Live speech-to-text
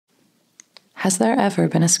Has there ever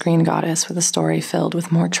been a screen goddess with a story filled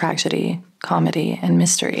with more tragedy, comedy, and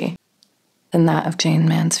mystery than that of Jayne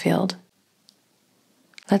Mansfield?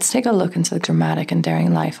 Let's take a look into the dramatic and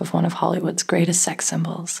daring life of one of Hollywood's greatest sex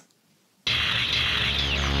symbols.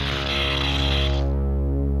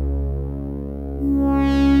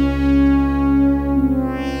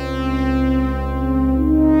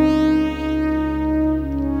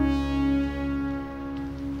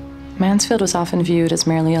 Mansfield was often viewed as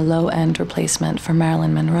merely a low-end replacement for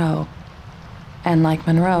Marilyn Monroe, and like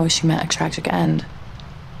Monroe, she met a tragic end.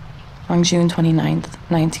 On June 29,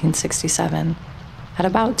 1967, at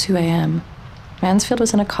about 2 a.m., Mansfield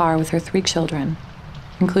was in a car with her 3 children,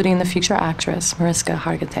 including the future actress Mariska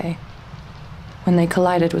Hargitay, when they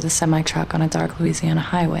collided with a semi-truck on a dark Louisiana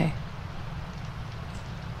highway.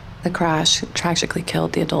 The crash tragically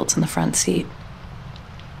killed the adults in the front seat,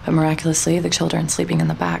 but miraculously, the children sleeping in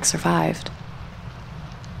the back survived.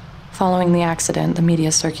 Following the accident, the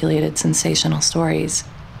media circulated sensational stories,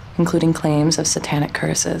 including claims of satanic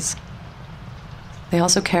curses. They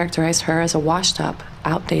also characterized her as a washed-up,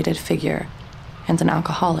 outdated figure and an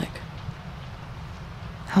alcoholic.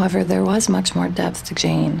 However, there was much more depth to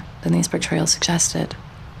Jayne than these portrayals suggested.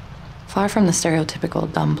 Far from the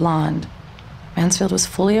stereotypical dumb blonde, Mansfield was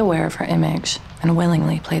fully aware of her image and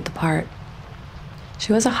willingly played the part.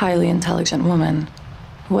 She was a highly intelligent woman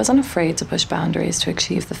who wasn't afraid to push boundaries to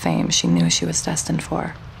achieve the fame she knew she was destined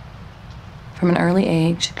for. From an early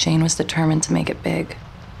age, Jayne was determined to make it big.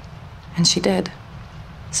 And she did,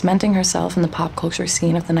 cementing herself in the pop culture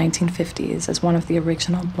scene of the 1950s as one of the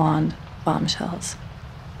original blonde bombshells.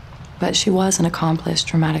 But she was an accomplished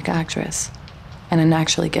dramatic actress and a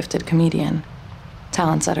naturally gifted comedian,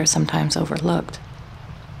 talents that are sometimes overlooked.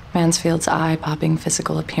 Mansfield's eye-popping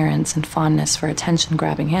physical appearance and fondness for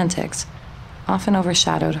attention-grabbing antics often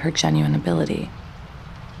overshadowed her genuine ability.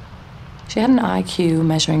 She had an IQ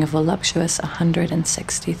measuring a voluptuous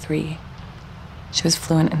 163. She was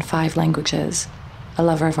fluent in 5 languages, a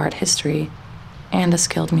lover of art history, and a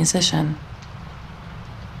skilled musician.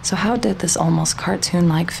 So how did this almost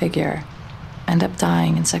cartoon-like figure end up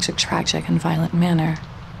dying in such a tragic and violent manner?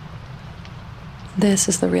 This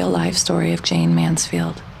is the real-life story of Jayne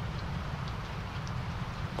Mansfield.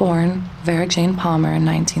 Born Vera Jane Palmer in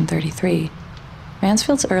 1933,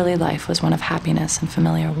 Mansfield's early life was one of happiness and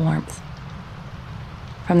familiar warmth.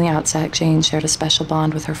 From the outset, Jayne shared a special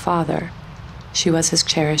bond with her father. She was his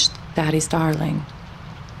cherished daddy's darling.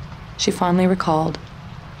 She fondly recalled,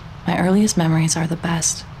 "My earliest memories are the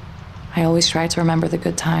best. I always tried to remember the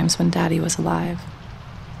good times when Daddy was alive."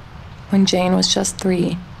 When Jayne was just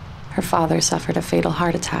 3, her father suffered a fatal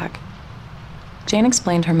heart attack. Jayne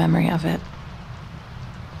explained her memory of it.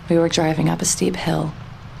 "We were driving up a steep hill.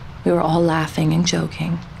 We were all laughing and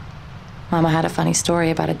joking. Mama had a funny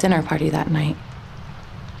story about a dinner party that night.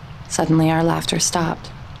 Suddenly, our laughter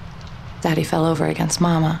stopped. Daddy fell over against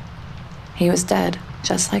Mama. He was dead,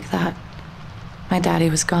 just like that. My daddy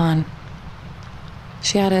was gone."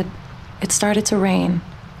 She added, "It started to rain,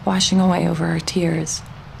 washing away over her tears.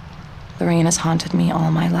 The rain has haunted me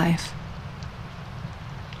all my life."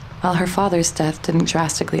 While her father's death didn't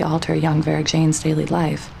drastically alter young Vera Jayne's daily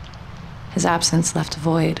life, his absence left a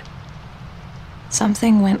void.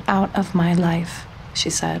 "Something went out of my life," she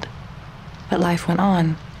said, "but life went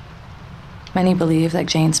on." Many believe that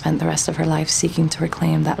Jayne spent the rest of her life seeking to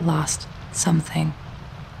reclaim that lost something.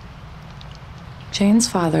 Jayne's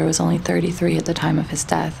father was only 33 at the time of his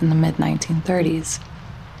death in the mid-1930s.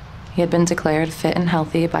 He had been declared fit and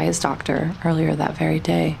healthy by his doctor earlier that very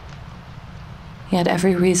day. He had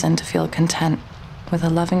every reason to feel content with a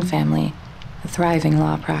loving family, a thriving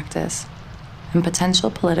law practice, and potential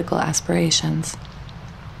political aspirations.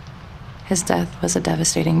 His death was a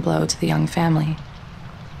devastating blow to the young family.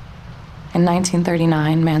 In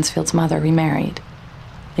 1939, Mansfield's mother remarried,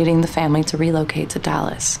 leading the family to relocate to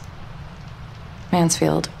Dallas.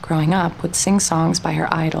 Mansfield, growing up, would sing songs by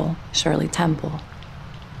her idol, Shirley Temple,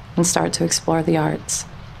 and start to explore the arts,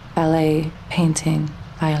 ballet, painting,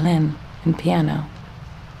 violin, and piano.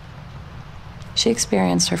 She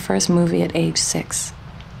experienced her first movie at age 6.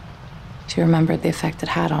 She remembered the effect it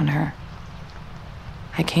had on her.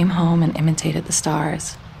 "I came home and imitated the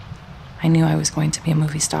stars. I knew I was going to be a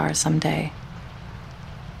movie star someday."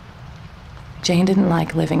 Jayne didn't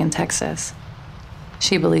like living in Texas.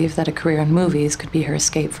 She believed that a career in movies could be her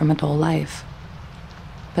escape from a dull life.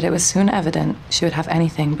 But it was soon evident she would have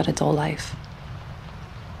anything but a dull life.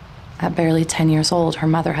 At barely 10 years old, her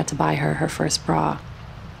mother had to buy her her first bra,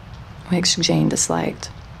 which Jayne disliked.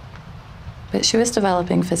 But she was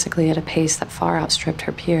developing physically at a pace that far outstripped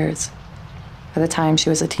her peers. By the time she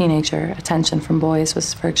was a teenager, attention from boys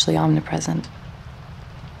was virtually omnipresent.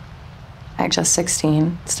 At just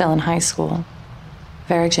 16, still in high school,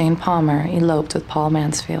 Jayne Palmer eloped with Paul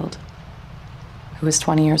Mansfield, who was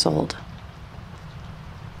 20 years old.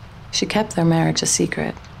 She kept their marriage a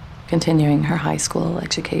secret, continuing her high school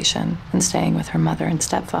education and staying with her mother and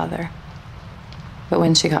stepfather. But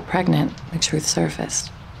when she got pregnant, the truth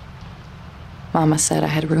surfaced. "Mama said I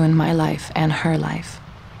had ruined my life and her life,"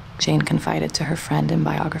 Jayne confided to her friend and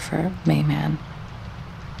biographer, May Mann.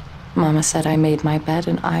 "Mama said I made my bed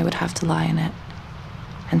and I would have to lie in it,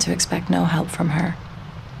 and to expect no help from her.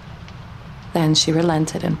 Then she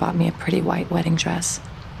relented and bought me a pretty white wedding dress,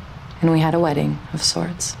 and we had a wedding of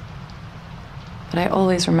sorts. But I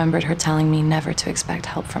always remembered her telling me never to expect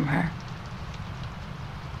help from her."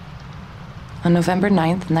 On November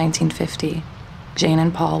 9th, 1950, Jayne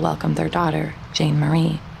and Paul welcomed their daughter, Jayne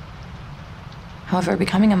Marie. However,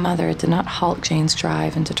 becoming a mother did not halt Jayne's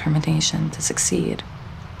drive and determination to succeed.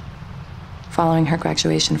 Following her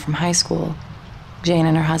graduation from high school, Jayne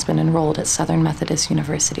and her husband enrolled at Southern Methodist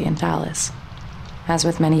University in Dallas. As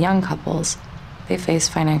with many young couples, they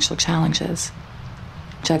faced financial challenges,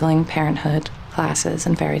 juggling parenthood, classes,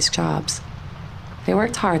 and various jobs. They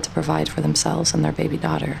worked hard to provide for themselves and their baby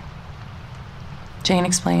daughter. Jayne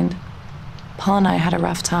explained, "Paul and I had a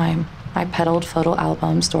rough time. I peddled photo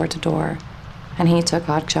albums door to door, and he took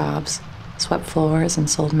odd jobs, swept floors, and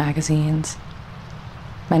sold magazines.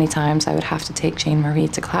 Many times I would have to take Jayne Marie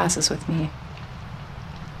to classes with me."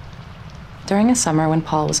 During a summer when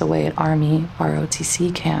Paul was away at Army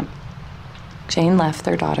ROTC camp, Jayne left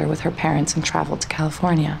their daughter with her parents and traveled to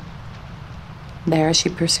California. There, she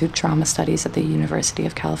pursued drama studies at the University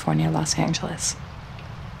of California, Los Angeles.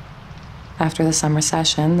 After the summer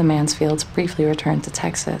session, the Mansfields briefly returned to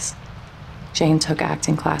Texas. Jayne took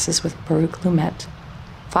acting classes with Baruch Lumet,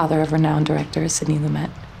 father of renowned director Sidney Lumet.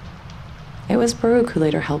 It was Baruch who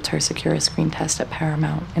later helped her secure a screen test at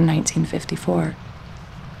Paramount in 1954.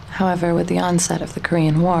 However, with the onset of the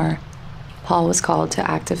Korean War, Paul was called to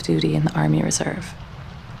active duty in the Army Reserve,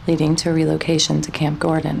 leading to a relocation to Camp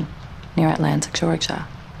Gordon, near Atlanta, Georgia.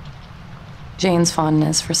 Jayne's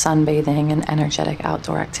fondness for sunbathing and energetic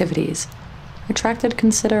outdoor activities attracted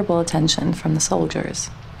considerable attention from the soldiers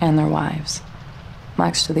and their wives,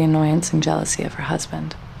 much to the annoyance and jealousy of her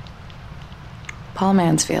husband. Paul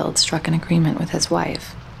Mansfield struck an agreement with his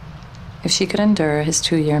wife. If she could endure his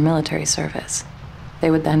 2-year military service,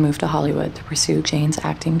 they would then move to Hollywood to pursue Jayne's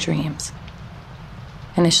acting dreams.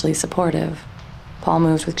 Initially supportive, Paul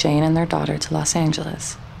moved with Jayne and their daughter to Los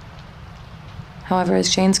Angeles. However,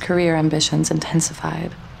 as Jayne's career ambitions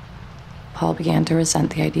intensified, Paul began to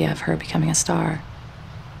resent the idea of her becoming a star,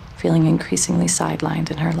 feeling increasingly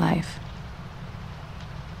sidelined in her life.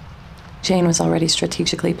 Jayne was already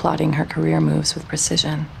strategically plotting her career moves with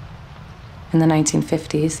precision. In the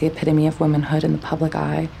 1950s, the epitome of womanhood in the public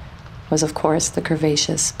eye was, of course, the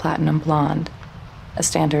curvaceous platinum blonde, a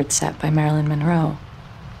standard set by Marilyn Monroe.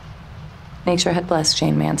 Nature had blessed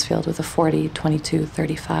Jayne Mansfield with a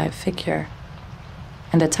 40-22-35 figure,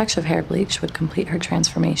 and a touch of hair bleach would complete her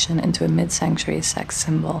transformation into a mid-century sex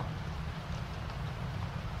symbol.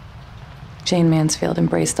 Jayne Mansfield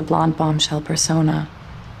embraced the blonde bombshell persona,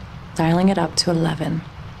 dialing it up to 11.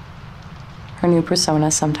 Her new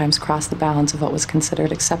persona sometimes crossed the bounds of what was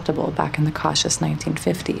considered acceptable back in the cautious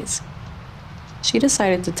 1950s. She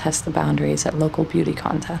decided to test the boundaries at local beauty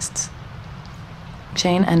contests.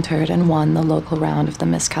 Jayne entered and won the local round of the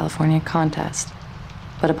Miss California contest,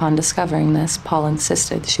 but upon discovering this, Paul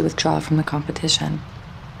insisted she withdraw from the competition.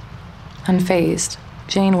 Unfazed,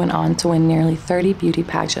 Jayne went on to win nearly 30 beauty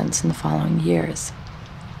pageants in the following years.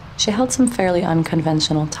 She held some fairly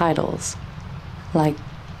unconventional titles, like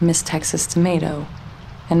Miss Texas Tomato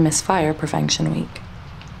and Miss Fire Prevention Week,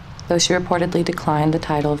 though she reportedly declined the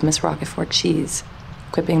title of Miss Roquefort Cheese,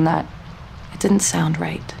 quipping that it didn't sound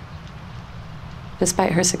right.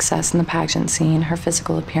 Despite her success in the pageant scene, her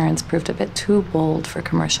physical appearance proved a bit too bold for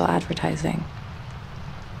commercial advertising.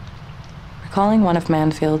 Recalling one of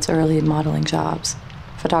Mansfield's early modeling jobs,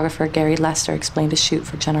 photographer Gary Lester explained a shoot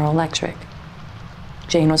for General Electric.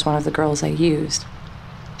 Jayne was one of the girls I used.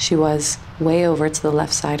 She was way over to the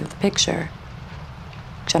left side of the picture.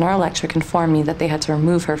 General Electric informed me that they had to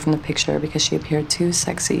remove her from the picture because she appeared too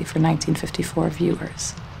sexy for 1954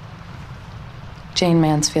 viewers. Jayne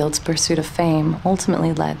Mansfield's pursuit of fame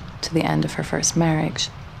ultimately led to the end of her first marriage.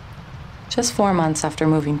 Just 4 months after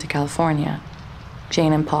moving to California,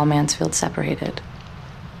 Jayne and Paul Mansfield separated.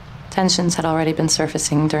 Tensions had already been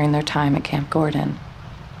surfacing during their time at Camp Gordon.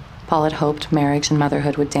 Paul had hoped marriage and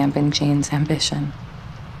motherhood would dampen Jayne's ambition.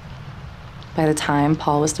 By the time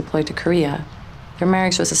Paul was deployed to Korea, Their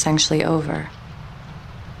marriage was essentially over.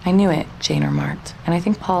 I knew it, Jayne remarked, and I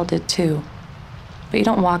think Paul did too. But you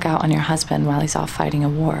don't walk out on your husband while he's off fighting a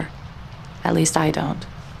war. At least I don't.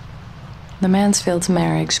 The Mansfields'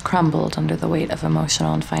 marriage crumbled under the weight of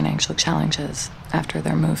emotional and financial challenges after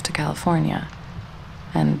their move to California,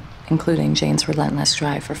 and including Jayne's relentless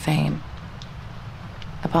drive for fame.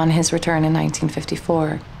 Upon his return in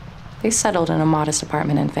 1954, they settled in a modest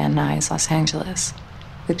apartment in Van Nuys, Los Angeles,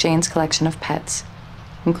 with Jayne's collection of pets,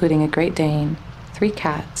 including a Great Dane, 3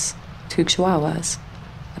 cats, 2 chihuahuas,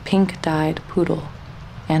 a pink-dyed poodle,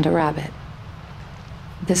 and a rabbit.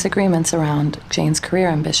 Disagreements around Jayne's career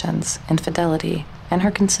ambitions, infidelity, and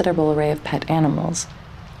her considerable array of pet animals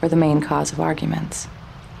were the main cause of arguments.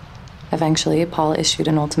 Eventually, Paul issued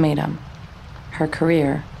an ultimatum: her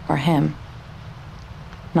career or him.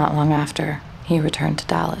 Not long after, he returned to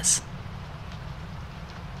Dallas.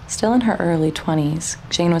 Still in her early 20s,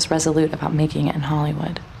 Jayne was resolute about making it in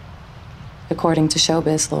Hollywood. According to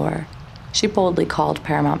showbiz lore, she boldly called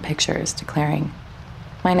Paramount Pictures, declaring,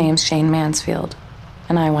 "My name's Jayne Mansfield,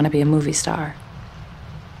 and I want to be a movie star."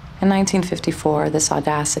 In 1954, this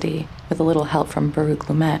audacity, with a little help from Baruch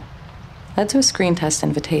Lumet, led to a screen test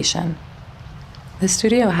invitation. The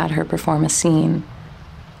studio had her perform a scene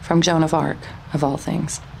from Joan of Arc, of all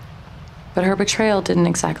things. But her portrayal didn't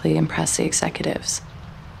exactly impress the executives.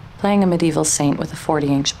 Playing a medieval saint with a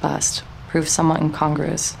 40-inch bust proved somewhat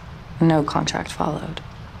incongruous, and no contract followed.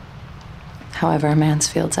 However,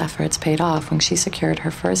 Mansfield's efforts paid off when she secured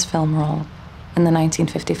her first film role in the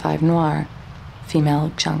 1955 noir,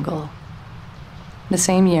 Female Jungle. The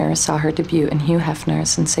same year saw her debut in Hugh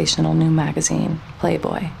Hefner's sensational new magazine,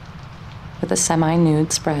 Playboy, with a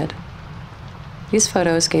semi-nude spread. These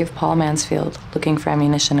photos gave Paul Mansfield, looking for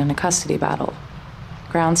ammunition in a custody battle,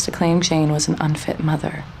 grounds to claim Jayne was an unfit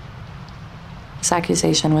mother. This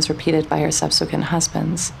accusation was repeated by her subsequent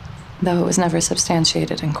husbands, though it was never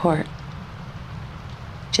substantiated in court.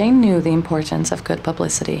 Jayne knew the importance of good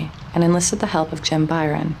publicity and enlisted the help of Jim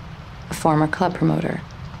Byron, a former club promoter,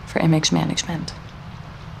 for image management.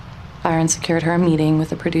 Byron secured her a meeting with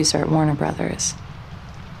the producer at Warner Brothers.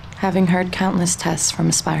 Having heard countless tests from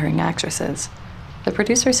aspiring actresses, the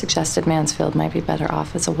producer suggested Mansfield might be better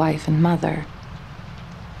off as a wife and mother.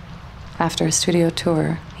 After a studio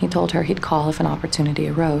tour, he told her he'd call if an opportunity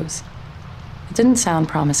arose. It didn't sound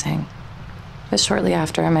promising, but shortly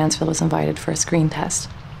after, Mansfield was invited for a screen test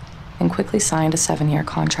and quickly signed a 7-year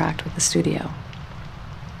contract with the studio.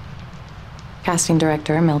 Casting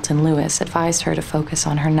director Milton Lewis advised her to focus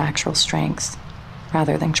on her natural strengths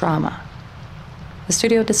rather than drama. The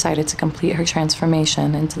studio decided to complete her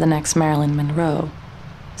transformation into the next Marilyn Monroe,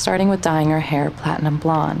 starting with dyeing her hair platinum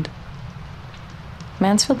blonde.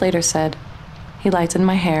 Mansfield later said, "He lightened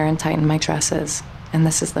my hair and tightened my dresses, and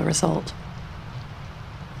this is the result."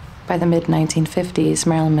 By the mid-1950s,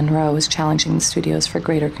 Marilyn Monroe was challenging the studios for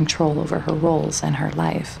greater control over her roles and her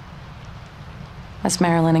life. As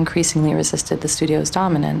Marilyn increasingly resisted the studio's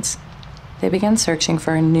dominance, they began searching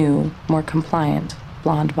for a new, more compliant,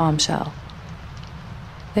 blonde bombshell.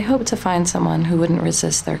 They hoped to find someone who wouldn't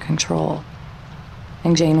resist their control,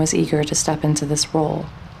 and Jayne was eager to step into this role.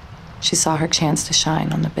 She saw her chance to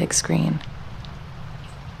shine on the big screen.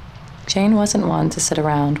 Jayne wasn't one to sit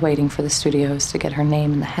around waiting for the studios to get her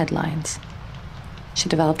name in the headlines. She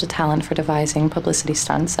developed a talent for devising publicity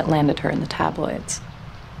stunts that landed her in the tabloids.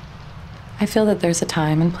 "I feel that there's a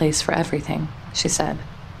time and place for everything," she said.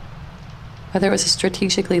 Whether it was a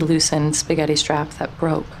strategically loosened spaghetti strap that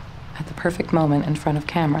broke at the perfect moment in front of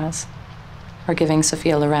cameras, or giving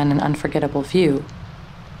Sophia Loren an unforgettable view,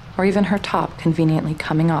 or even her top conveniently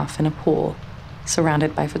coming off in a pool,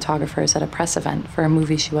 surrounded by photographers at a press event for a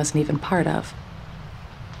movie she wasn't even part of.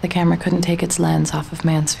 The camera couldn't take its lens off of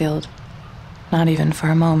Mansfield, not even for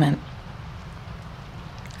a moment.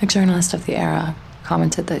 A journalist of the era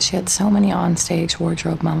commented that she had so many on-stage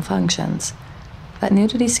wardrobe malfunctions that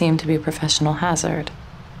nudity seemed to be a professional hazard.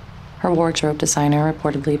 Her wardrobe designer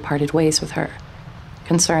reportedly parted ways with her,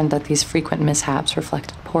 concerned that these frequent mishaps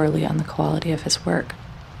reflected poorly on the quality of his work.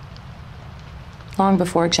 Long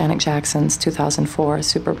before Janet Jackson's 2004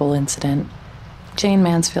 Super Bowl incident, Jayne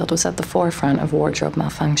Mansfield was at the forefront of wardrobe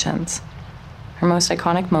malfunctions. Her most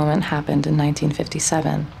iconic moment happened in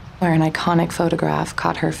 1957, where an iconic photograph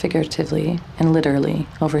caught her figuratively and literally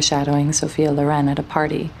overshadowing Sophia Loren at a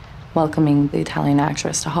party, welcoming the Italian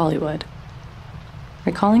actress to Hollywood.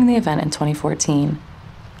 Recalling the event in 2014,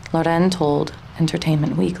 Loren told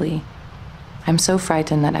Entertainment Weekly, "I'm so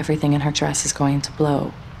frightened that everything in her dress is going to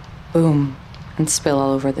blow. Boom. And spill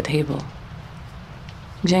all over the table."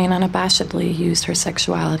 Jayne unabashedly used her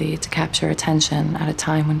sexuality to capture attention at a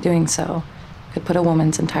time when doing so could put a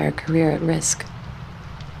woman's entire career at risk.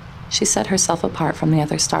 She set herself apart from the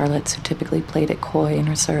other starlets who typically played it coy and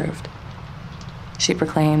reserved. She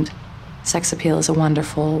proclaimed, sex appeal is a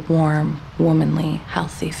wonderful, warm, womanly,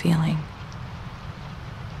 healthy feeling.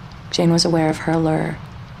 Jayne was aware of her allure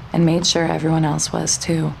and made sure everyone else was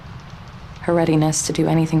too. Her readiness to do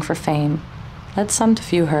anything for fame led some to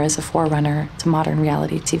view her as a forerunner to modern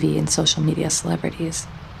reality TV and social media celebrities.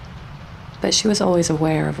 But she was always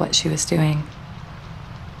aware of what she was doing.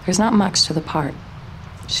 There's not much to the part,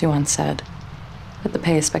 she once said, but the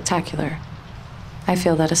pay is spectacular. I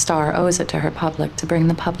feel that a star owes it to her public to bring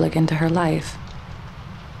the public into her life.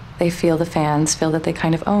 The fans feel that they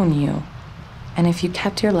kind of own you, and if you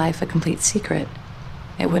kept your life a complete secret,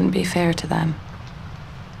 it wouldn't be fair to them.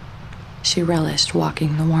 She relished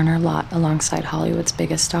walking the Warner lot alongside Hollywood's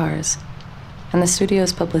biggest stars, and the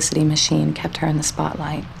studio's publicity machine kept her in the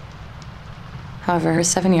spotlight. However, her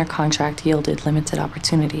 7-year contract yielded limited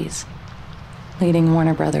opportunities, leading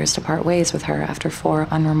Warner Brothers to part ways with her after 4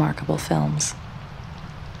 unremarkable films.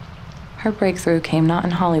 Her breakthrough came not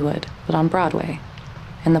in Hollywood, but on Broadway,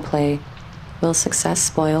 in the play Will Success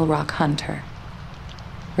Spoil Rock Hunter,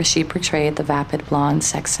 where she portrayed the vapid blonde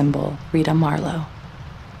sex symbol Rita Marlowe.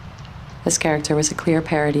 This character was a clear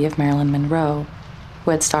parody of Marilyn Monroe,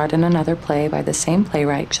 who had starred in another play by the same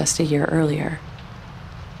playwright just a year earlier.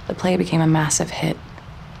 The play became a massive hit,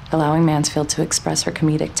 allowing Mansfield to express her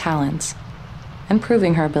comedic talents and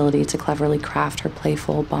proving her ability to cleverly craft her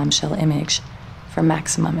playful bombshell image for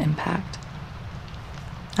maximum impact.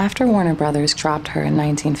 After Warner Brothers dropped her in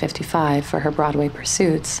 1955 for her Broadway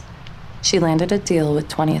pursuits, she landed a deal with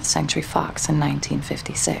 20th Century Fox in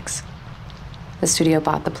 1956. The studio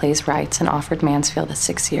bought the play's rights and offered Mansfield a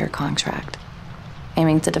 6-year contract,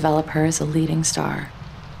 aiming to develop her as a leading star.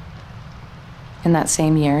 In that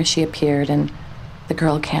same year, she appeared in The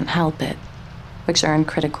Girl Can't Help It, which earned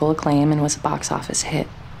critical acclaim and was a box office hit.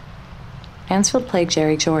 Mansfield played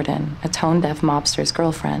Jerry Jordan, a tone-deaf mobster's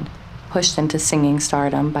girlfriend, pushed into singing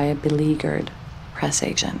stardom by a beleaguered press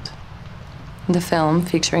agent. The film,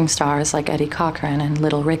 featuring stars like Eddie Cochran and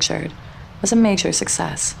Little Richard, was a major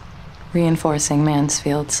success, reinforcing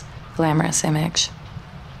Mansfield's glamorous image.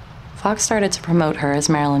 Fox started to promote her as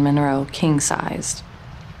Marilyn Monroe king-sized.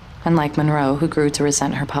 Unlike Monroe, who grew to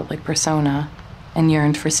resent her public persona and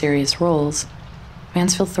yearned for serious roles,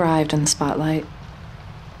 Mansfield thrived in the spotlight.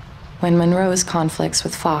 When Monroe's conflicts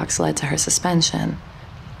with Fox led to her suspension,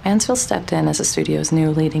 Mansfield stepped in as the studio's new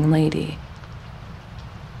leading lady.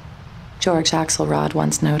 George Axelrod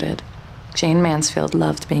once noted, Jayne Mansfield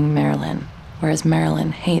loved being Marilyn, whereas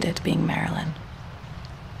Marilyn hated being Marilyn.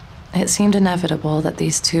 It seemed inevitable that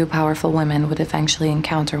these two powerful women would eventually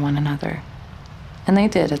encounter one another, and they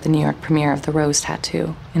did at the New York premiere of The Rose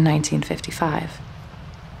Tattoo in 1955.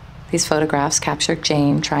 These photographs captured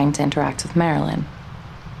Jayne trying to interact with Marilyn,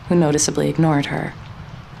 who noticeably ignored her.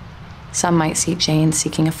 Some might see Jayne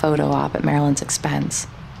seeking a photo op at Marilyn's expense,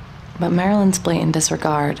 but Marilyn's blatant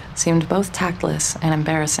disregard seemed both tactless and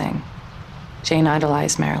embarrassing. Jayne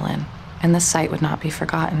idolized Marilyn, and this sight would not be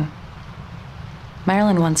forgotten.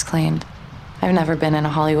 Marilyn once claimed, "I've never been in a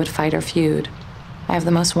Hollywood fight or feud. I have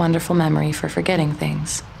the most wonderful memory for forgetting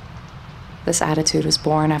things." This attitude was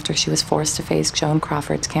born after she was forced to face Joan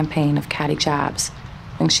Crawford's campaign of catty jabs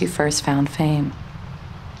when she first found fame.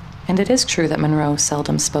 And it is true that Monroe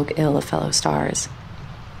seldom spoke ill of fellow stars,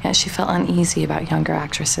 yet she felt uneasy about younger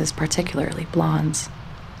actresses, particularly blondes.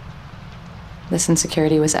 This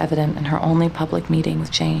insecurity was evident in her only public meeting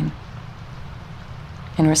with Jayne.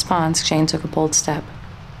 In response, Jayne took a bold step.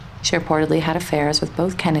 She reportedly had affairs with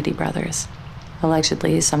both Kennedy brothers,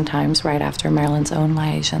 allegedly sometimes right after Marilyn's own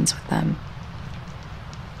liaisons with them.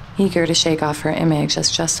 Eager to shake off her image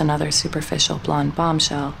as just another superficial blonde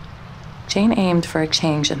bombshell, Jayne aimed for a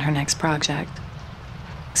change in her next project,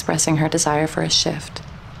 expressing her desire for a shift.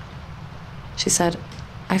 She said,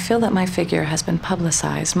 "I feel that my figure has been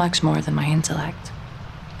publicized much more than my intellect,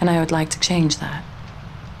 and I would like to change that."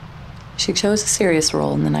 She chose a serious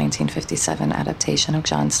role in the 1957 adaptation of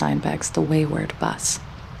John Steinbeck's The Wayward Bus,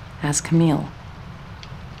 as Camille.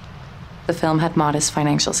 The film had modest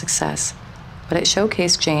financial success, but it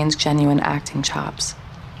showcased Jayne's genuine acting chops,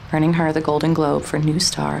 earning her the Golden Globe for New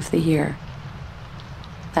Star of the Year.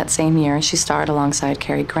 That same year, she starred alongside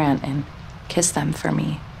Cary Grant in Kiss Them For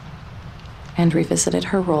Me, and revisited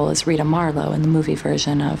her role as Rita Marlowe in the movie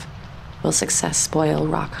version of Will Success Spoil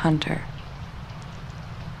Rock Hunter?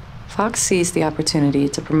 Fox seized the opportunity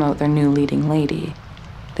to promote their new leading lady.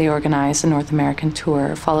 They organized a North American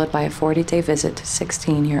tour, followed by a 40-day visit to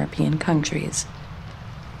 16 European countries.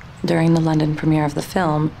 During the London premiere of the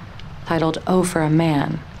film, titled Oh for a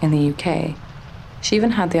Man in the UK, She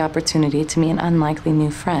even had the opportunity to meet an unlikely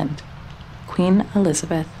new friend, Queen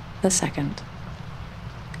Elizabeth II.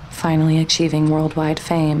 Finally achieving worldwide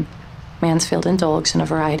fame, Mansfield indulged in a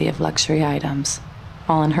variety of luxury items,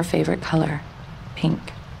 all in her favorite color,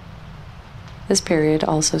 pink. This period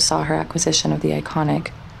also saw her acquisition of the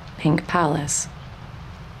iconic Pink Palace.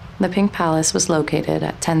 The Pink Palace was located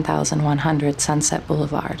at 10,100 Sunset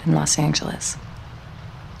Boulevard in Los Angeles.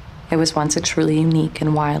 It was once a truly unique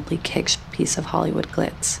and wildly kitsch piece of Hollywood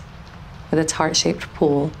glitz, with its heart-shaped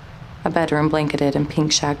pool, a bedroom blanketed in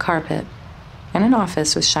pink shag carpet, and an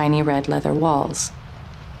office with shiny red leather walls.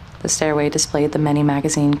 The stairway displayed the many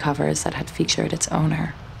magazine covers that had featured its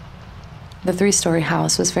owner. The three-story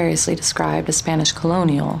house was variously described as Spanish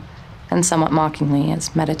colonial and somewhat mockingly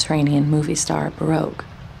as Mediterranean movie star Baroque.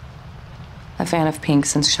 A fan of pink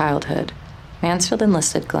since childhood, Mansfield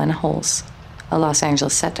enlisted Glenn Hulse, a Los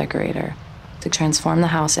Angeles set decorator, to transform the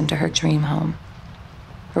house into her dream home.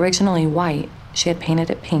 Originally white, she had painted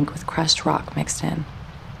it pink with crushed rock mixed in,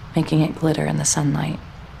 making it glitter in the sunlight.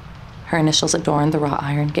 Her initials adorned the wrought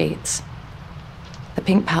iron gates. The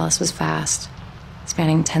Pink Palace was vast,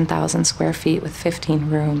 spanning 10,000 square feet with 15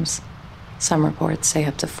 rooms, some reports say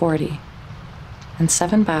up to 40, and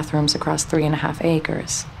 7 bathrooms across 3.5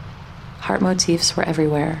 acres. Heart motifs were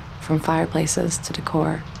everywhere, from fireplaces to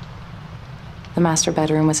decor. The master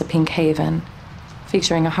bedroom was a pink haven,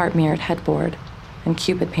 featuring a heart-mirrored headboard and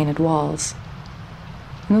Cupid-painted walls.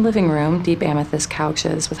 In the living room, deep amethyst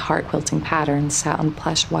couches with heart-quilting patterns sat on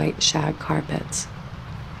plush white shag carpets.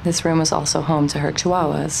 This room was also home to her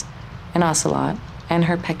chihuahuas, an ocelot, and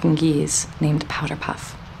her Pekingese named Powder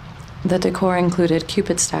Puff. The decor included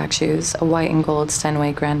Cupid statues, a white and gold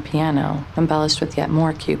Steinway grand piano, embellished with yet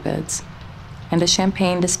more Cupids, and a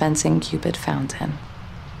champagne-dispensing Cupid fountain.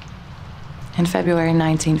 In February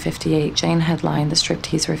 1958, Jayne headlined the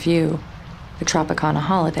striptease revue, the Tropicana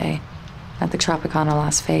Holiday, at the Tropicana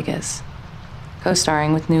Las Vegas,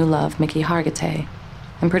 co-starring with new love Mickey Hargitay,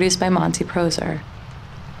 and produced by Monty Proser.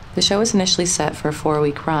 The show was initially set for a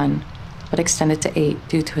 4-week run, but extended to 8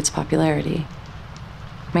 due to its popularity.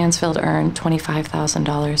 Mansfield earned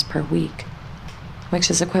 $25,000 per week, which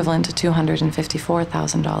is equivalent to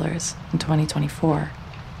 $254,000 in 2024.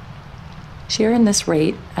 She earned this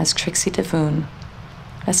rate as Trixie DeVoon,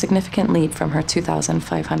 a significant leap from her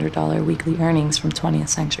 $2,500 weekly earnings from 20th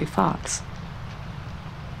Century Fox.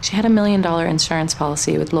 She had a $1 million insurance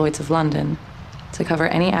policy with Lloyd's of London to cover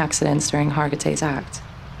any accidents during Hargitay's act.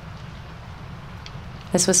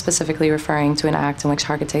 This was specifically referring to an act in which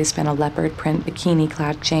Hargitay spun a leopard print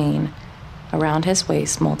bikini-clad Jayne around his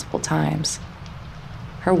waist multiple times.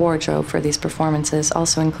 Her wardrobe for these performances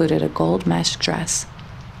also included a gold mesh dress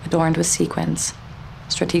adorned with sequins,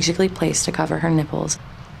 strategically placed to cover her nipples.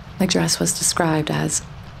 The dress was described as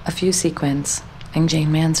a few sequins and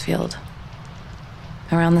Jayne Mansfield.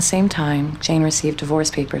 Around the same time, Jayne received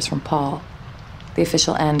divorce papers from Paul, the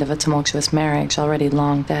official end of a tumultuous marriage already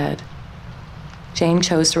long dead. Jayne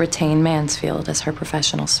chose to retain Mansfield as her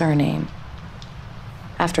professional surname.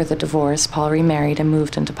 After the divorce, Paul remarried and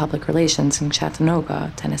moved into public relations in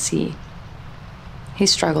Chattanooga, Tennessee. He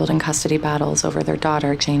struggled in custody battles over their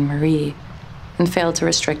daughter, Jane Marie, and failed to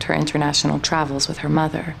restrict her international travels with her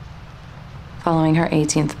mother. Following her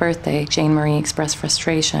 18th birthday, Jane Marie expressed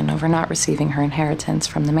frustration over not receiving her inheritance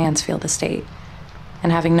from the Mansfield estate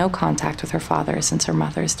and having no contact with her father since her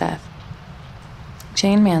mother's death.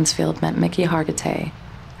 Jayne Mansfield met Mickey Hargitay,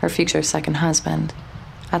 her future second husband,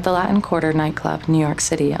 at the Latin Quarter nightclub in New York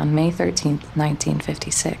City on May 13,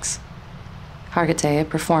 1956. Hargitay, a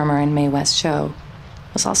performer in Mae West's show,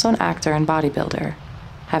 was also an actor and bodybuilder,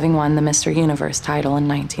 having won the Mr. Universe title in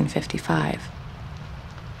 1955.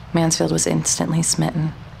 Mansfield was instantly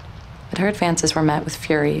smitten, but her advances were met with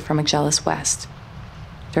fury from a jealous West.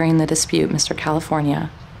 During the dispute, Mr. California,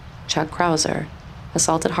 Chuck Krauser,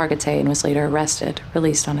 assaulted Hargitay and was later arrested,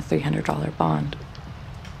 released on a $300 bond.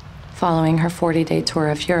 Following her 40-day tour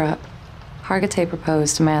of Europe, Hargitay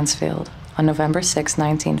proposed to Mansfield on November 6,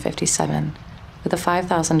 1957, with a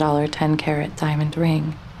 $5,000 10-carat diamond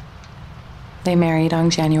ring. They married on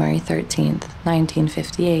January 13,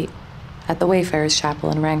 1958, at the Wayfarers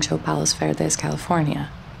Chapel in Rancho Palos Verdes, California,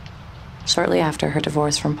 shortly after her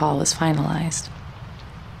divorce from Paul was finalized.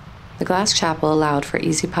 The glass chapel allowed for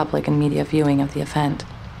easy public and media viewing of the event.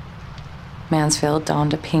 Mansfield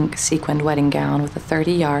donned a pink sequined wedding gown with a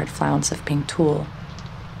 30-yard flounce of pink tulle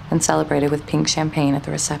and celebrated with pink champagne at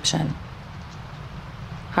the reception.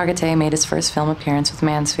 Hargitay made his first film appearance with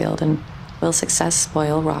Mansfield in Will Success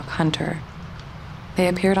Spoil Rock Hunter? They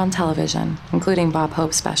appeared on television, including Bob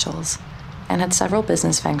Hope specials, and had several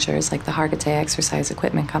business ventures like the Hargitay Exercise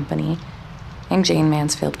Equipment Company and Jayne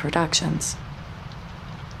Mansfield Productions.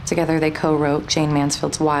 Together they co-wrote Jayne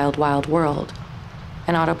Mansfield's Wild, Wild World,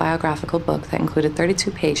 an autobiographical book that included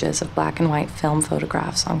 32 pages of black and white film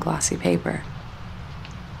photographs on glossy paper.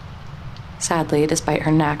 Sadly, despite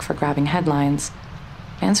her knack for grabbing headlines,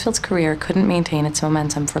 Mansfield's career couldn't maintain its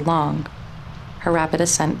momentum for long. Her rapid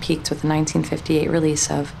ascent peaked with the 1958 release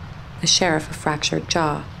of The Sheriff of Fractured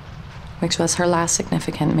Jaw, which was her last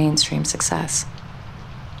significant mainstream success.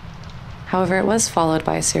 However, it was followed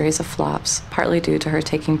by a series of flops, partly due to her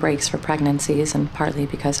taking breaks for pregnancies and partly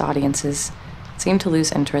because audiences seemed to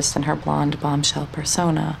lose interest in her blonde bombshell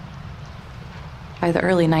persona. By the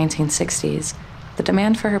early 1960s, the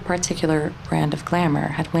demand for her particular brand of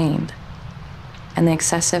glamour had waned, and the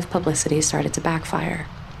excessive publicity started to backfire,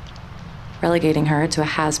 relegating her to a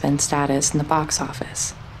has-been status in the box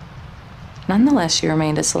office. Nonetheless, she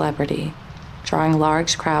remained a celebrity, drawing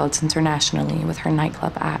large crowds internationally with her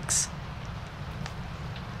nightclub acts.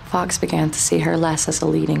 Fox began to see her less as a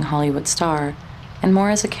leading Hollywood star and more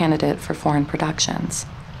as a candidate for foreign productions,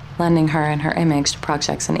 lending her and her image to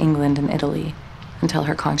projects in England and Italy until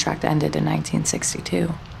her contract ended in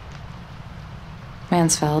 1962.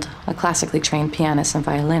 Mansfield, a classically trained pianist and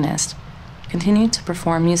violinist, continued to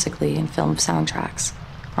perform musically in film soundtracks,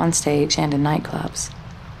 on stage and in nightclubs.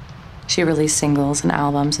 She released singles and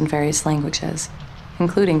albums in various languages,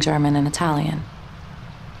 including German and Italian.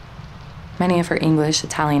 Many of her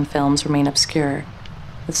English-Italian films remain obscure,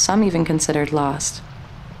 with some even considered lost.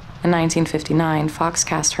 In 1959, Fox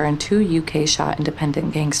cast her in 2 UK-shot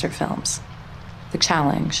independent gangster films, The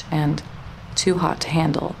Challenge and Too Hot to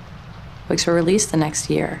Handle, which were released the next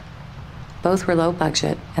year. Both were low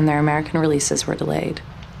budget, and their American releases were delayed.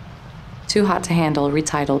 Too Hot to Handle,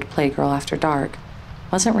 retitled Playgirl After Dark,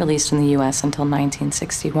 wasn't released in the US until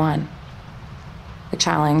 1961. The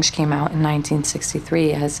Challenge came out in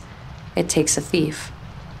 1963 as It Takes a Thief.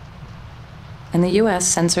 In the US,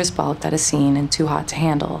 censors balked at a scene in Too Hot to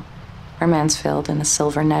Handle, where Mansfield, in a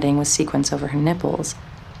silver netting with sequins over her nipples,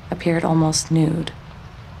 appeared almost nude.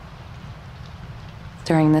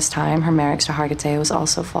 During this time, her marriage to Hargitay was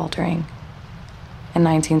also faltering. In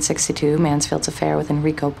 1962, Mansfield's affair with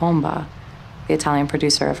Enrico Bomba, the Italian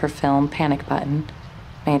producer of her film Panic Button,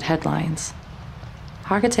 made headlines.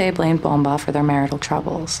 Hargitay blamed Bomba for their marital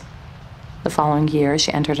troubles. The following year,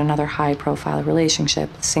 she entered another high-profile relationship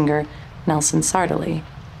with singer Nelson Sardali,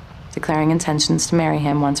 declaring intentions to marry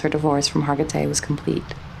him once her divorce from Hargitay was complete.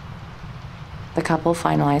 The couple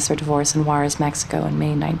finalized their divorce in Juarez, Mexico in May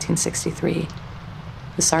 1963,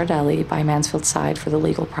 with Sardelli by Mansfield's side for the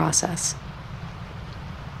legal process.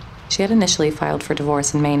 She had initially filed for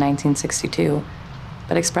divorce in May 1962,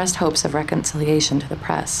 but expressed hopes of reconciliation to the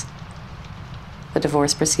press. The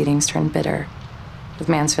divorce proceedings turned bitter, with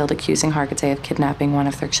Mansfield accusing Hargitay of kidnapping one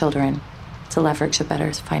of their children to leverage a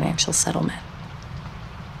better financial settlement.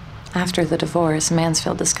 After the divorce,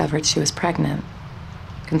 Mansfield discovered she was pregnant.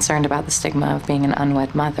 Concerned about the stigma of being an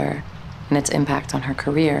unwed mother and its impact on her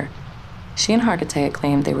career, she and Hargitay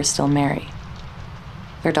claimed they were still married.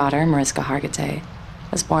 Their daughter, Mariska Hargitay,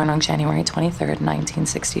 was born on January 23,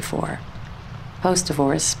 1964,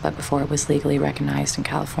 post-divorce, but before it was legally recognized in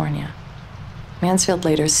California. Mansfield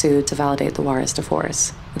later sued to validate the Juarez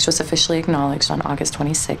divorce, which was officially acknowledged on August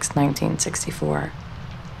 26, 1964.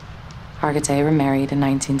 Hargitay remarried in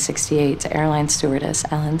 1968 to airline stewardess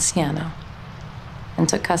Ellen Ciano and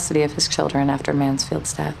took custody of his children after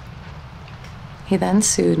Mansfield's death. He then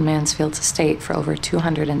sued Mansfield's estate for over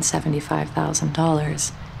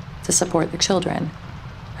 $275,000 to support the children,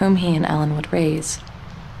 whom he and Ellen would raise,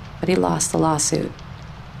 but he lost the lawsuit.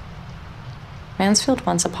 Mansfield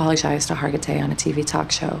once apologized to Hargitay on a TV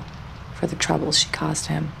talk show for the trouble she caused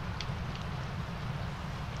him.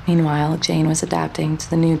 Meanwhile, Jayne was adapting to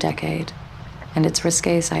the new decade and its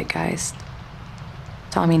risque zeitgeist.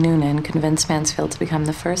 Tommy Noonan convinced Mansfield to become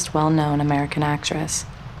the first well-known American actress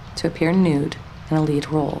to appear nude in a lead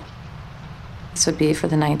role. This would be for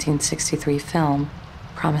the 1963 film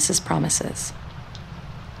Promises, Promises.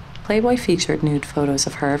 Playboy featured nude photos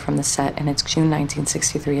of her from the set in its June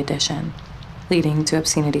 1963 edition, leading to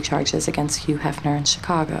obscenity charges against Hugh Hefner in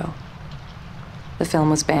Chicago. The film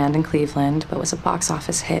was banned in Cleveland, but was a box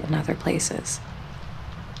office hit in other places.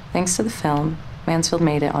 Thanks to the film, Mansfield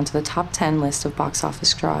made it onto the top 10 list of box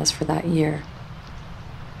office draws for that year.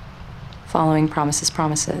 Following Promises,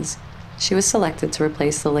 Promises, she was selected to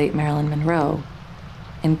replace the late Marilyn Monroe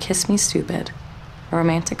in Kiss Me Stupid, a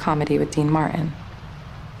romantic comedy with Dean Martin.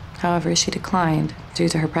 However, she declined due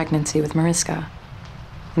to her pregnancy with Mariska,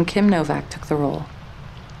 and Kim Novak took the role.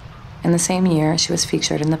 In the same year, she was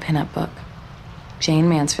featured in the pinup book, Jayne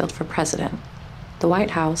Mansfield for President, The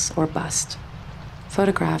White House or Bust.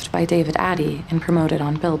 photographed by David Addy and promoted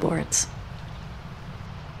on billboards.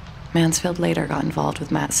 Mansfield later got involved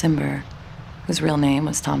with Matt Cimber, whose real name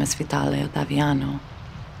was Thomas Vitale Ottaviano,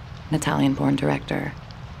 an Italian-born director,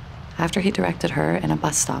 after he directed her in a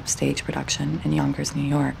bus stop stage production in Yonkers, New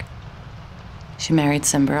York. She married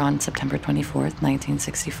Cimber on September 24,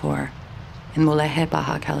 1964, in Mulegé,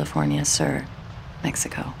 Baja California Sur,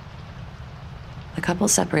 Mexico. The couple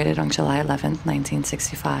separated on July 11,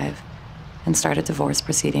 1965, and started divorce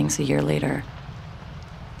proceedings a year later.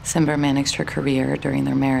 Cimber managed her career during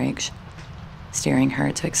their marriage, steering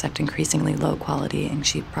her to accept increasingly low-quality and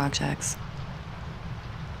cheap projects.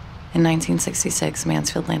 In 1966,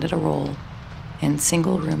 Mansfield landed a role in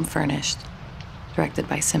Single Room Furnished, directed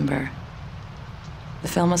by Cimber. The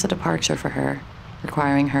film was a departure for her,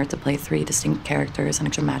 requiring her to play 3 distinct characters in a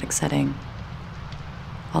dramatic setting.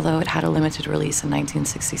 Although it had a limited release in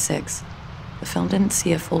 1966, the film didn't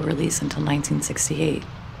see a full release until 1968,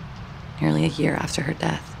 nearly a year after her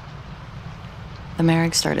death. The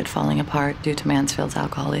marriage started falling apart due to Mansfield's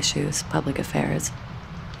alcohol issues, public affairs,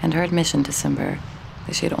 and her admission to Cimber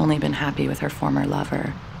that she had only been happy with her former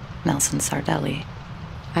lover, Nelson Sardelli.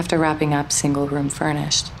 After wrapping up Single Room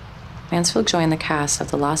Furnished, Mansfield joined the cast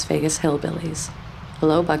of the Las Vegas Hillbillies, a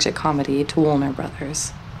low-budget comedy to Warner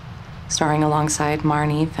Brothers, starring alongside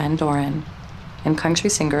Marnie Van Doren and country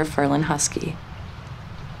singer Ferlin Husky.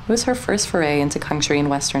 It was her first foray into country and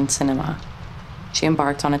Western cinema. She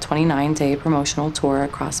embarked on a 29-day promotional tour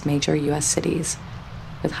across major U.S. cities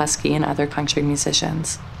with Husky and other country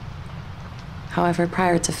musicians. However,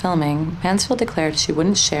 prior to filming, Mansfield declared she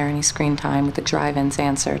wouldn't share any screen time with the drive-in's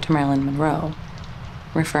answer to Marilyn Monroe,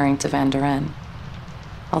 referring to Van Doren.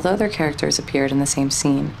 Although their characters appeared in the same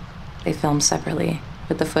scene, they filmed separately,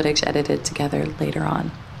 with the footage edited together later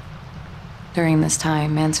on. During this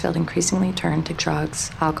time, Mansfield increasingly turned to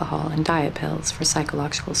drugs, alcohol, and diet pills for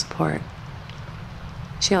psychological support.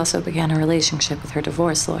 She also began a relationship with her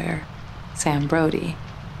divorce lawyer, Sam Brody.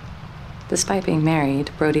 Despite being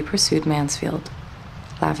married, Brody pursued Mansfield,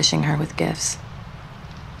 lavishing her with gifts.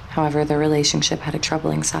 However, their relationship had a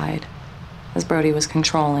troubling side, as Brody was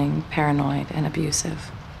controlling, paranoid, and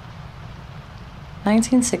abusive.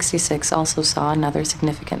 1966 also saw another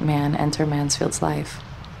significant man enter Mansfield's life.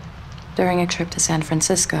 During a trip to San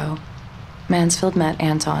Francisco, Mansfield met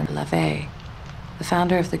Anton LaVey, the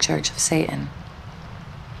founder of the Church of Satan.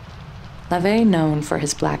 LaVey, known for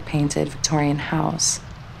his black-painted Victorian house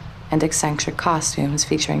and eccentric costumes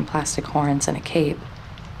featuring plastic horns and a cape,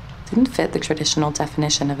 didn't fit the traditional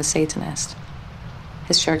definition of a Satanist.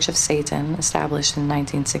 His Church of Satan, established in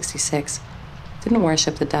 1966, didn't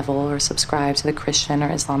worship the devil or subscribe to the Christian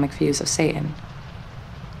or Islamic views of Satan.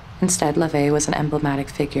 Instead, LaVey was an emblematic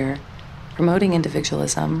figure, promoting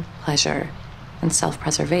individualism, pleasure, and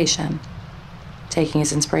self-preservation, taking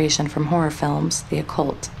his inspiration from horror films, the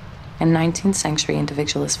occult, and 19th century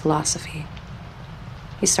individualist philosophy.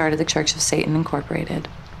 He started the Church of Satan Incorporated,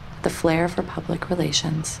 with a flair for public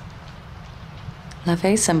relations.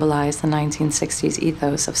 LaVey symbolized the 1960s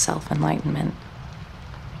ethos of self-enlightenment.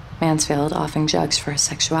 Mansfield, often judged for his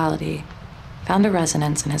sexuality, found a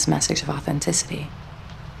resonance in his message of authenticity.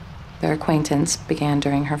 Their acquaintance began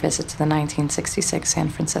during her visit to the 1966 San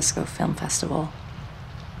Francisco Film Festival.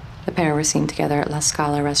 The pair were seen together at La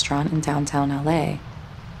Scala restaurant in downtown LA,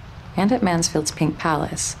 and at Mansfield's Pink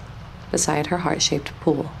Palace, beside her heart-shaped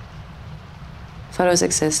pool. Photos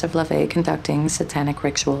exist of LaVey conducting satanic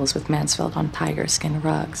rituals with Mansfield on tiger skin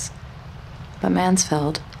rugs. But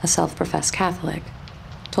Mansfield, a self-professed Catholic,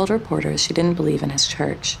 told reporters she didn't believe in his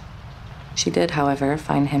church. She did, however,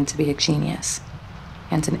 find him to be a genius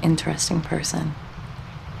and an interesting person.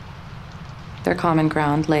 Their common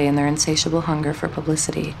ground lay in their insatiable hunger for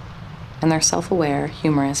publicity and their self-aware,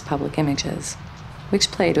 humorous public images,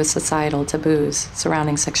 which played with societal taboos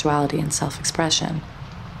surrounding sexuality and self-expression,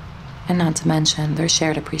 and not to mention their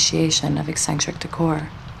shared appreciation of eccentric decor.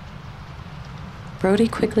 Brody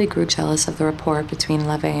quickly grew jealous of the rapport between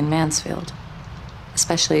LaVey and Mansfield,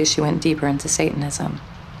 especially as she went deeper into Satanism.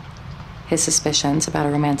 His suspicions about a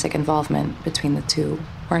romantic involvement between the two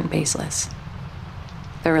weren't baseless.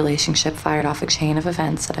 Their relationship fired off a chain of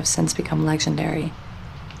events that have since become legendary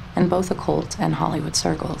in both occult and Hollywood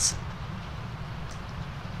circles.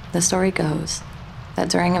 The story goes that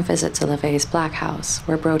during a visit to LaVey's Black House,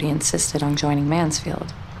 where Brody insisted on joining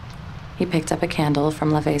Mansfield, he picked up a candle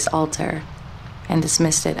from LaVey's altar and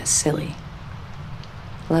dismissed it as silly.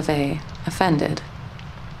 LaVey, offended,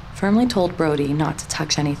 firmly told Brody not to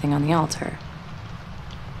touch anything on the altar.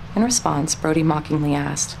 In response, Brody mockingly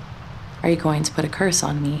asked, "Are you going to put a curse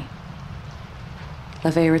on me?"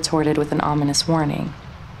 LaVey retorted with an ominous warning,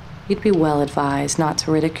 you'd be well advised not to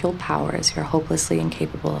ridicule powers you're hopelessly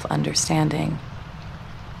incapable of understanding.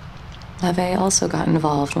 LaVey also got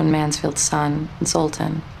involved when Mansfield's son,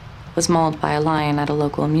 Zoltan, was mauled by a lion at a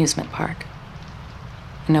local amusement park.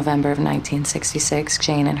 In November of 1966,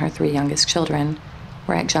 Jayne and her 3 youngest children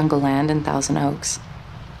were at Jungleland in Thousand Oaks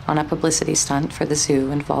on a publicity stunt for the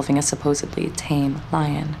zoo involving a supposedly tame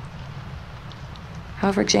lion.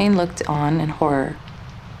 However, Jayne looked on in horror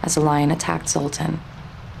as a lion attacked Zoltan,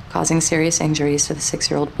 causing serious injuries to the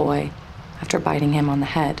 6-year-old boy after biting him on the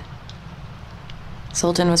head.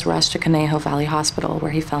 Zoltan was rushed to Conejo Valley Hospital,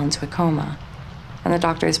 where he fell into a coma, and the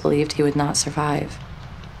doctors believed he would not survive.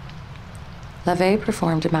 LaVey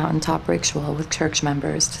performed a mountaintop ritual with church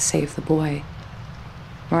members to save the boy.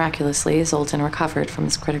 Miraculously, Zoltan recovered from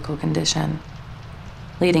his critical condition,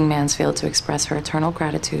 leading Mansfield to express her eternal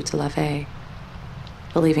gratitude to LaVey,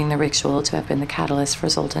 believing the ritual to have been the catalyst for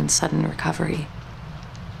Zoltan's sudden recovery.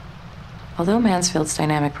 Although Mansfield's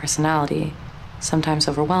dynamic personality sometimes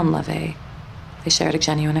overwhelmed LaVey, they shared a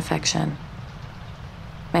genuine affection.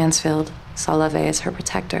 Mansfield saw LaVey as her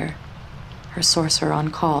protector, her sorcerer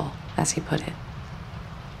on call, as he put it.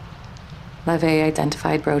 LaVey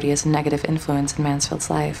identified Brody as a negative influence in Mansfield's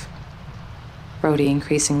life. Brody,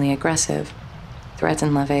 increasingly aggressive,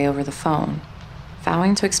 threatened LaVey over the phone,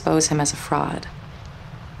 vowing to expose him as a fraud.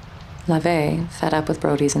 LaVey, fed up with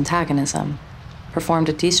Brody's antagonism, performed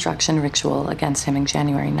a destruction ritual against him in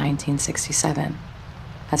January 1967,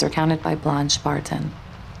 as recounted by Blanche Barton,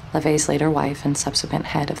 LaVey's later wife and subsequent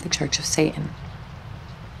head of the Church of Satan.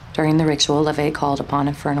 During the ritual, LaVey called upon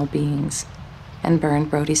infernal beings and burned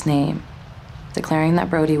Brody's name, declaring that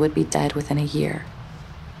Brody would be dead within a year.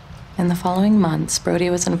 In the following months, Brody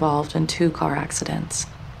was involved in 2 car accidents,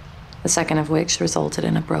 the second of which resulted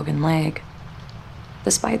in a broken leg.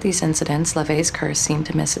 Despite these incidents, LaVey's curse seemed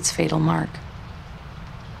to miss its fatal mark.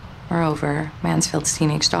 Moreover, Mansfield's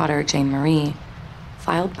teenage daughter, Jayne Marie,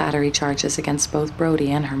 filed battery charges against both Brody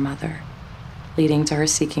and her mother, leading to her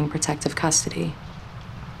seeking protective custody.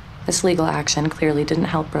 This legal action clearly didn't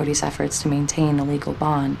help Brody's efforts to maintain a legal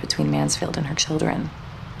bond between Mansfield and her children,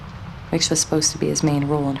 which was supposed to be his main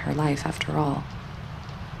role in her life after all.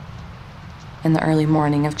 In the early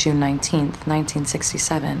morning of June 19,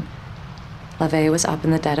 1967, LaVey was up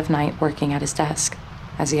in the dead of night working at his desk,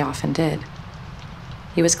 as he often did.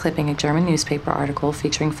 He was clipping a German newspaper article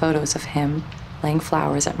featuring photos of him laying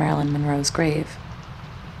flowers at Marilyn Monroe's grave.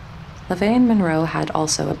 LaVey and Monroe had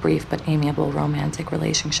also a brief but amiable romantic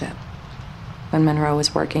relationship, when Monroe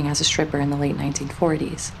was working as a stripper in the late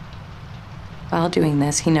 1940s. While doing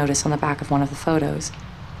this, he noticed on the back of one of the photos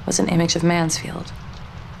was an image of Mansfield.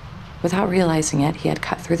 Without realizing it, he had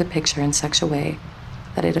cut through the picture in such a way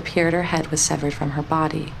that it appeared her head was severed from her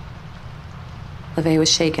body. LaVey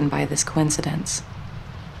was shaken by this coincidence.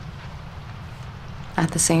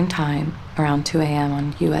 At the same time, around 2 a.m.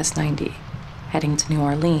 on US 90, heading to New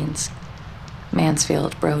Orleans,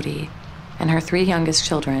 Mansfield, Brody, and her 3 youngest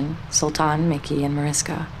children, Sultan, Mickey, and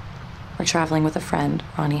Mariska, were traveling with a friend,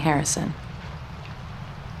 Ronnie Harrison.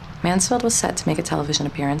 Mansfield was set to make a television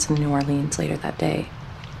appearance in New Orleans later that day.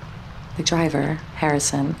 The driver,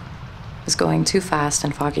 Harrison, was going too fast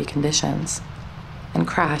in foggy conditions and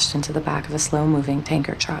crashed into the back of a slow-moving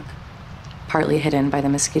tanker truck, partly hidden by the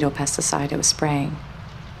mosquito pesticide it was spraying.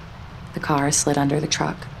 The car slid under the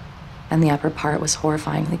truck, and the upper part was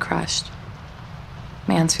horrifyingly crushed.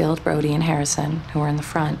 Mansfield, Brody, and Harrison, who were in the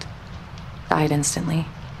front, died instantly.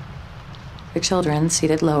 The children,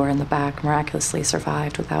 seated lower in the back, miraculously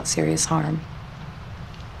survived without serious harm.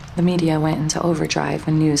 The media went into overdrive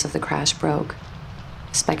when news of the crash broke,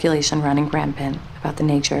 speculation running rampant about the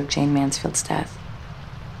nature of Jayne Mansfield's death.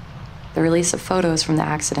 The release of photos from the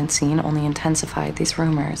accident scene only intensified these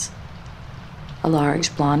rumors. A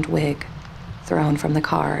large blonde wig, thrown from the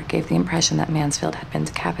car, gave the impression that Mansfield had been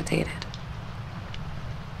decapitated.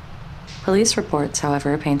 Police reports,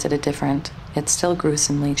 however, painted a different, yet still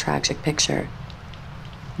gruesomely tragic picture.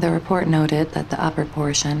 The report noted that the upper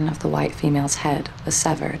portion of the white female's head was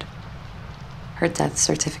severed. Her death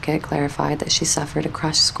certificate clarified that she suffered a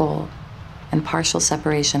crushed skull and partial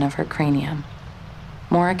separation of her cranium,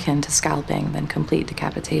 more akin to scalping than complete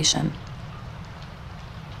decapitation.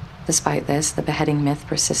 Despite this, the beheading myth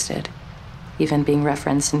persisted, even being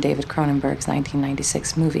referenced in David Cronenberg's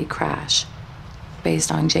 1996 movie Crash,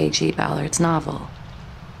 based on J.G. Ballard's novel.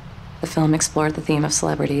 The film explored the theme of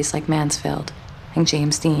celebrities like Mansfield and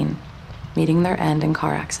James Dean meeting their end in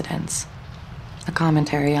car accidents, a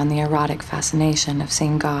commentary on the erotic fascination of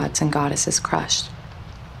seeing gods and goddesses crushed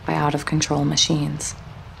by out-of-control machines.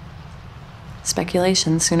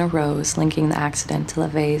 Speculation soon arose linking the accident to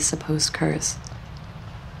LaVey's supposed curse.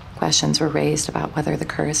 Questions were raised about whether the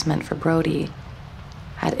curse meant for Brody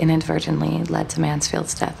had inadvertently led to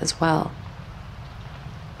Mansfield's death as well.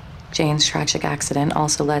 Jayne's tragic accident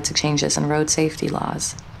also led to changes in road safety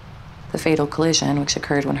laws. The fatal collision, which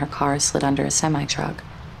occurred when her car slid under a semi-truck,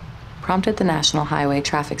 prompted the National Highway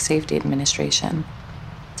Traffic Safety Administration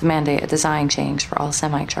to mandate a design change for all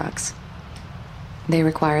semi-trucks. They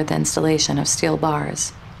required the installation of steel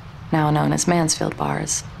bars, now known as Mansfield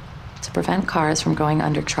bars, to prevent cars from going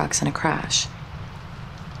under trucks in a crash.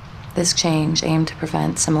 This change aimed to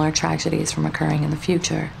prevent similar tragedies from occurring in the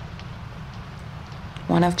future.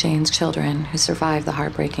 One of Jayne's children, who survived the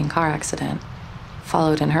heartbreaking car accident,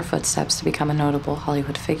 followed in her footsteps to become a notable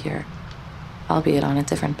Hollywood figure, albeit on a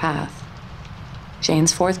different path.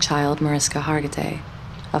 Jayne's fourth child, Mariska Hargitay,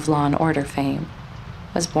 of Law and Order fame,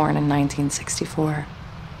 was born in 1964.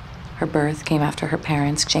 Her birth came after her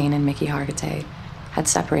parents, Jayne and Mickey Hargitay, had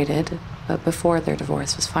separated, but before their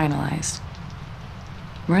divorce was finalized.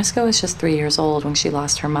 Mariska was just 3 years old when she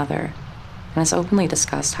lost her mother, and has openly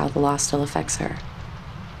discussed how the loss still affects her.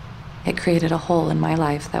 It created a hole in my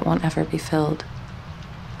life that won't ever be filled.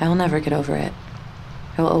 I will never get over it.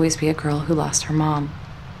 I will always be a girl who lost her mom.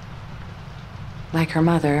 Like her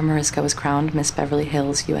mother, Mariska was crowned Miss Beverly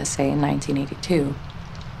Hills, USA in 1982,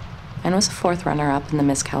 and was a fourth runner-up in the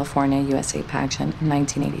Miss California, USA pageant in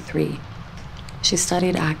 1983. She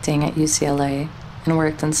studied acting at UCLA and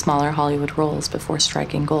worked in smaller Hollywood roles before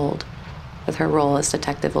striking gold, with her role as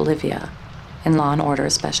Detective Olivia in Law and Order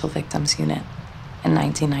Special Victims Unit in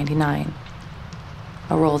 1999,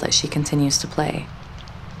 a role that she continues to play.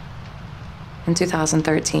 In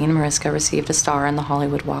 2013, Mariska received a star on the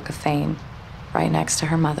Hollywood Walk of Fame, right next to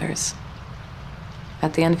her mother's.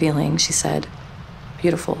 At the unveiling, she said,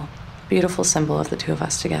 "Beautiful, beautiful symbol of the two of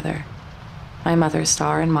us together. My mother's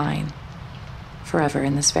star and mine, forever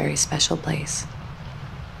in this very special place."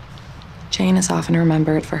 Jayne is often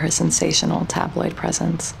remembered for her sensational tabloid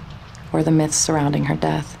presence, or the myths surrounding her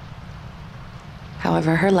death.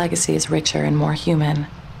 However, her legacy is richer and more human.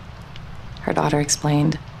 Her daughter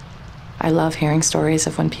explained, "I love hearing stories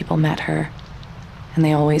of when people met her, and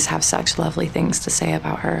they always have such lovely things to say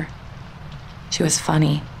about her. She was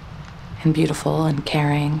funny and beautiful and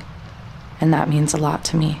caring, and that means a lot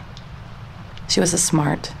to me. She was a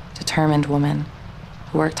smart, determined woman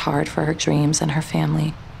who worked hard for her dreams and her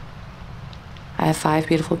family. I have 5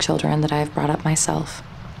 beautiful children that I have brought up myself.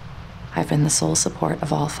 I've been the sole support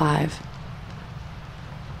of all 5.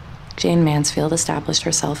 Jayne Mansfield established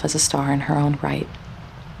herself as a star in her own right,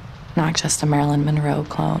 not just a Marilyn Monroe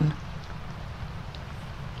clone.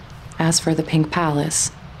 As for the Pink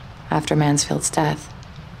Palace, after Mansfield's death,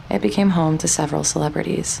 it became home to several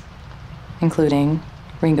celebrities, including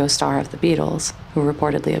Ringo Starr of the Beatles, who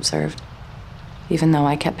reportedly observed, "Even though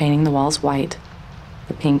I kept painting the walls white,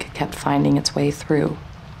 the pink kept finding its way through."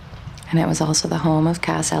 And it was also the home of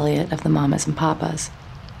Cass Elliot of the Mamas and Papas.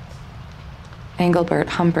 Engelbert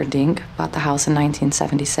Humperdinck bought the house in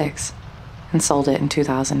 1976 and sold it in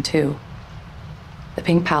 2002. The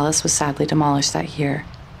Pink Palace was sadly demolished that year,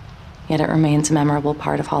 yet it remains a memorable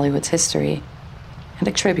part of Hollywood's history and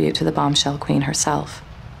a tribute to the Bombshell queen herself.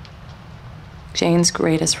 Jayne's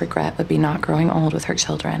greatest regret would be not growing old with her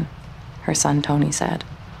children, her son Tony said.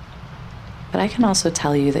 But I can also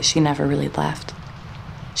tell you that she never really left.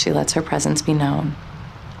 She lets her presence be known,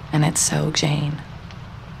 and it's so Jayne.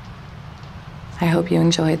 I hope you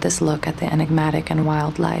enjoyed this look at the enigmatic and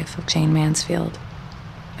wild life of Jayne Mansfield,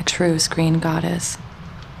 a true screen goddess.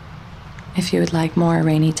 If you would like more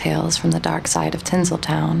rainy tales from the dark side of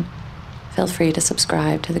Tinseltown, feel free to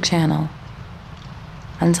subscribe to the channel.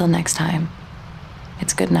 Until next time,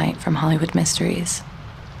 it's good night from Hollywood Mysteries.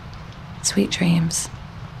 Sweet dreams.